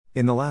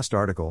In the last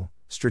article,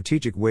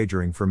 Strategic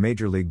Wagering for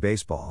Major League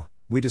Baseball,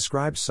 we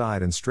described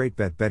side and straight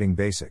bet betting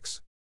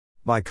basics.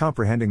 By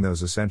comprehending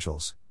those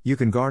essentials, you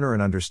can garner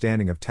an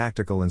understanding of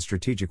tactical and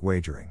strategic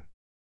wagering.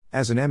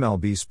 As an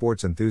MLB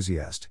sports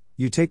enthusiast,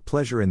 you take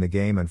pleasure in the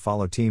game and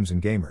follow teams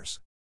and gamers.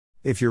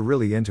 If you're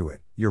really into it,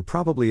 you're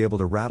probably able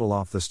to rattle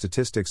off the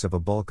statistics of a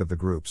bulk of the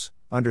groups,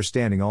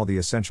 understanding all the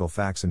essential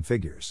facts and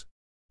figures.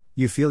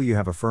 You feel you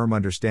have a firm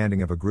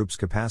understanding of a group's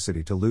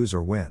capacity to lose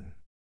or win.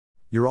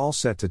 You're all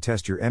set to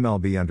test your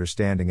MLB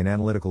understanding and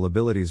analytical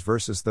abilities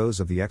versus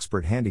those of the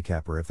expert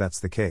handicapper if that's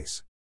the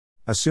case.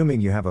 Assuming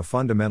you have a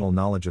fundamental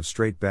knowledge of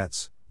straight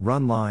bets,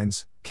 run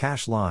lines,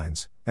 cash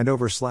lines, and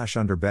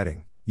over/under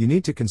betting, you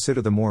need to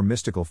consider the more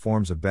mystical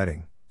forms of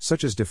betting,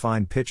 such as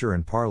defined pitcher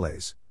and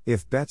parlays,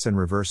 if bets and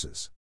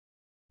reverses.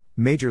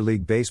 Major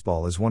League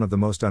Baseball is one of the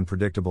most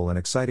unpredictable and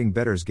exciting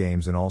bettors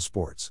games in all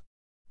sports.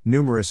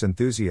 Numerous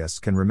enthusiasts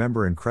can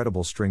remember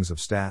incredible strings of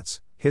stats,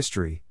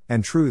 history,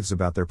 and truths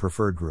about their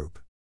preferred group.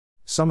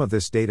 Some of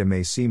this data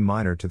may seem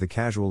minor to the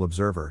casual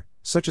observer,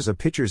 such as a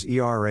pitcher's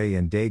ERA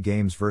in day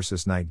games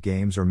versus night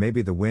games, or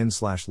maybe the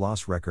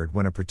win/loss record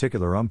when a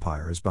particular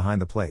umpire is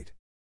behind the plate.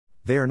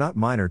 They are not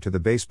minor to the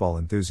baseball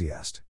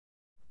enthusiast.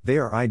 They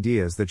are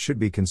ideas that should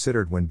be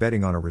considered when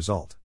betting on a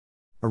result.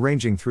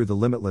 Arranging through the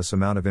limitless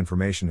amount of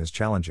information is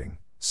challenging,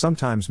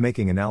 sometimes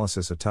making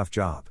analysis a tough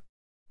job.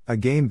 A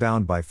game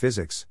bound by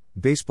physics,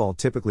 baseball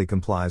typically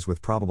complies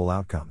with probable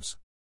outcomes.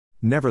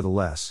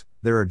 Nevertheless,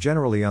 there are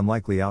generally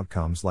unlikely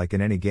outcomes like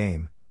in any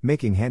game,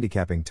 making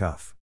handicapping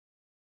tough.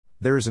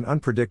 There is an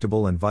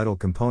unpredictable and vital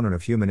component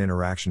of human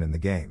interaction in the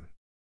game.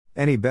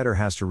 Any bettor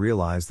has to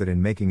realize that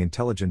in making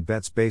intelligent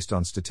bets based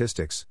on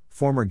statistics,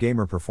 former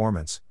gamer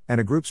performance,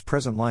 and a group's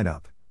present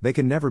lineup, they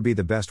can never be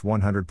the best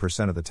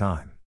 100% of the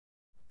time.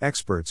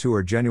 Experts who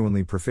are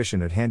genuinely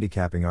proficient at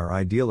handicapping are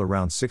ideal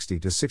around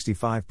 60 to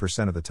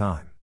 65% of the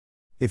time.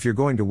 If you're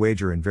going to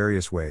wager in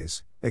various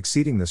ways,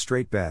 exceeding the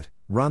straight bet,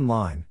 run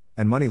line,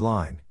 and money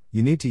line,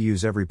 you need to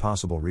use every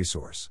possible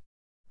resource.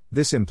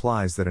 This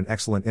implies that an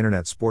excellent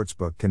internet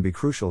sportsbook can be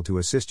crucial to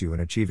assist you in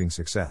achieving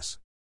success.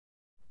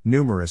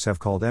 Numerous have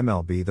called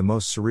MLB the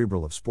most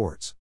cerebral of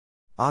sports.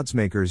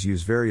 Oddsmakers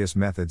use various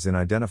methods in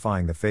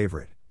identifying the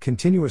favorite,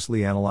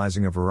 continuously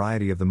analyzing a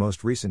variety of the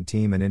most recent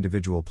team and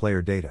individual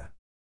player data.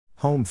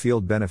 Home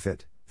field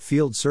benefit,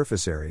 field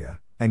surface area,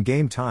 and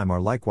game time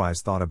are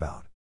likewise thought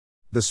about.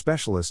 The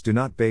specialists do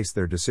not base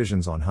their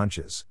decisions on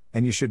hunches,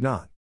 and you should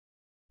not.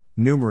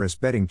 Numerous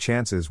betting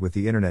chances with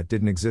the internet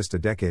didn't exist a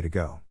decade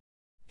ago.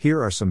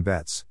 Here are some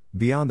bets,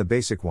 beyond the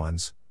basic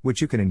ones, which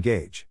you can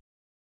engage.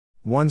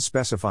 1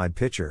 specified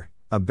pitcher,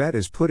 a bet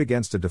is put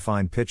against a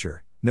defined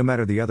pitcher, no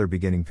matter the other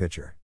beginning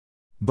pitcher.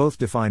 Both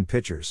defined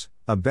pitchers,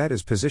 a bet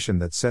is position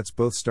that sets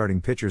both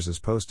starting pitchers as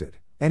posted.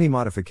 Any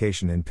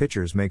modification in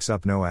pitchers makes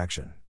up no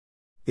action.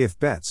 If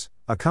bets,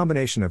 a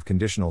combination of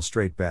conditional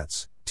straight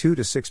bets, 2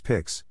 to 6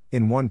 picks,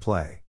 in one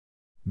play.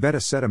 Bet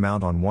a set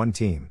amount on one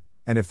team,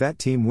 and if that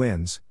team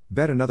wins,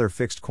 bet another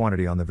fixed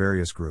quantity on the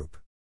various group.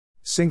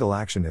 Single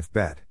action if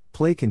bet,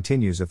 play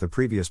continues if the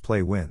previous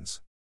play wins.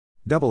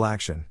 Double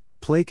action,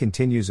 play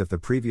continues if the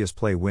previous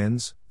play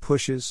wins,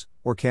 pushes,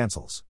 or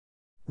cancels.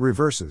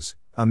 Reverses,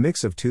 a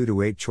mix of 2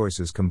 to 8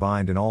 choices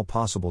combined in all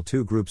possible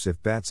 2 groups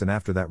if bets and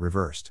after that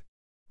reversed.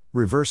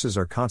 Reverses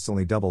are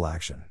constantly double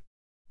action.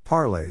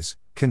 Parlays,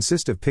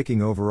 consist of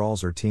picking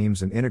overalls or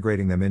teams and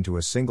integrating them into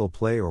a single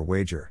play or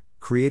wager,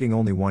 creating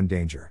only one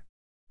danger.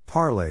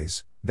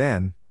 Parlays,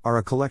 then, are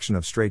a collection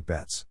of straight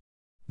bets.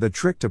 The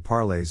trick to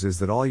parlays is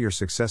that all your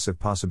successive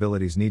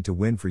possibilities need to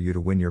win for you to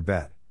win your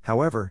bet.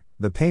 However,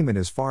 the payment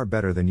is far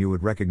better than you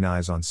would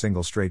recognize on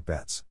single straight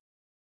bets.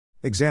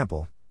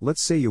 Example,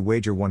 let's say you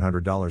wager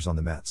 $100 on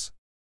the Mets.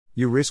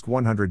 You risk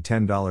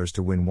 $110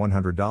 to win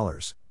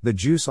 $100, the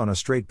juice on a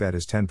straight bet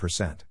is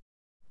 10%.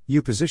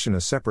 You position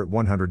a separate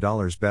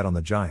 $100 bet on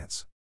the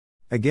Giants.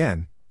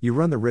 Again, you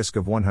run the risk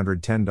of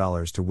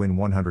 $110 to win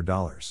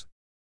 $100.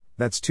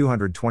 That's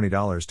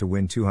 $220 to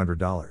win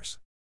 $200.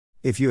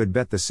 If you had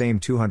bet the same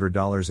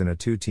 $200 in a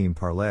 2-team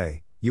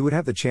parlay, you would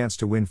have the chance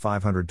to win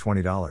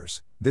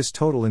 $520. This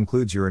total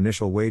includes your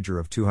initial wager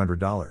of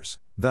 $200.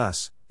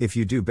 Thus, if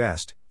you do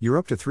best, you're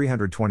up to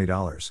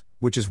 $320,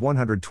 which is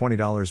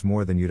 $120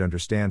 more than you'd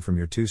understand from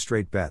your 2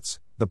 straight bets.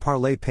 The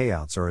parlay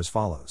payouts are as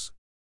follows.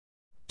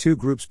 2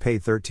 groups pay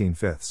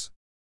 13/5.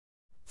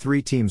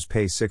 3 teams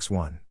pay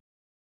 6/1.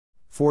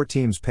 4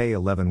 teams pay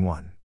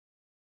 11/1.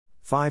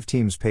 5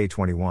 teams pay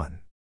 21.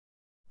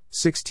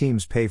 6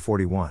 teams pay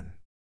 41.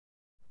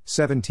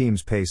 7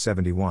 teams pay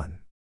 71.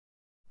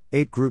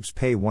 8 groups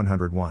pay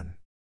 101.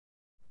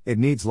 It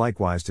needs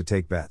likewise to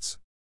take bets.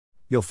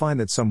 You'll find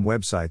that some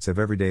websites have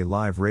everyday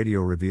live radio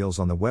reveals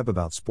on the web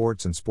about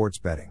sports and sports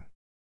betting.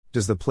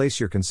 Does the place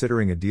you're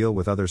considering a deal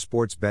with other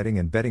sports betting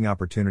and betting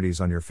opportunities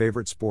on your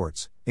favorite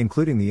sports,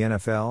 including the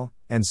NFL,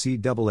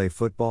 NCAA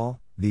football,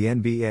 the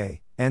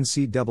NBA,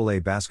 NCAA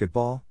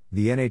basketball,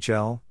 the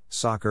NHL,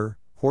 soccer,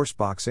 horse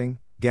boxing,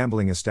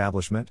 gambling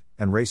establishment,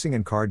 and racing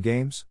and card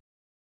games?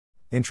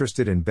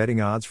 Interested in betting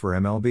odds for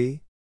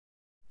MLB?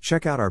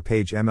 Check out our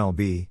page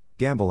MLB,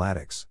 Gamble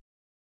Addicts.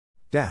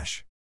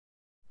 Dash.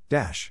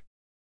 Dash.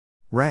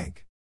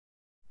 Rank.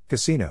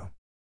 Casino.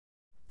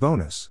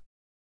 Bonus.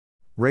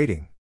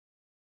 Rating.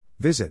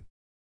 Visit.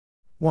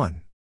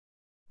 1.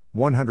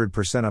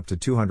 100% up to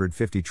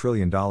 $250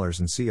 trillion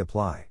and see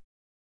apply.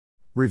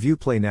 Review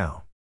play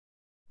now.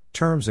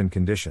 Terms and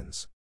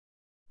conditions.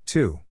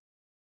 2.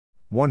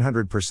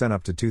 100%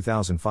 up to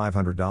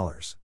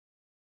 $2,500.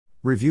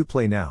 Review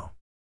play now.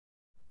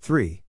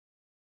 3.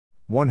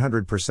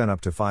 100% up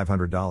to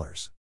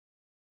 $500.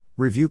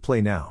 Review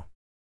play now.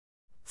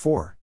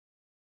 4.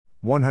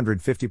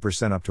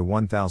 150% up to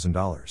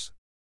 $1,000.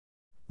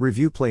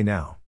 Review play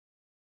now.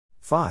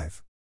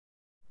 5.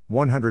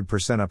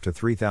 100% up to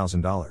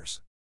 $3,000.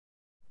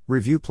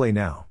 Review play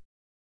now.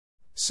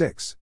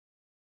 6.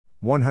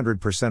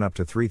 100% up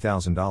to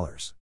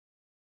 $3,000.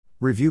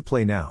 Review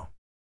play now.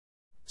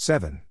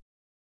 7.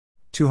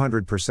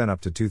 200%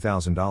 up to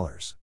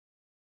 $2,000.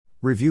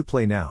 Review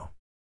play now.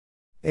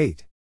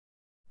 8.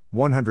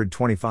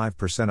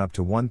 125% up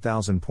to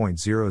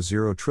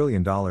 $1,000.00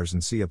 trillion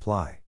and see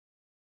apply.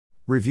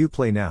 Review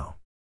play now.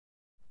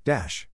 Dash.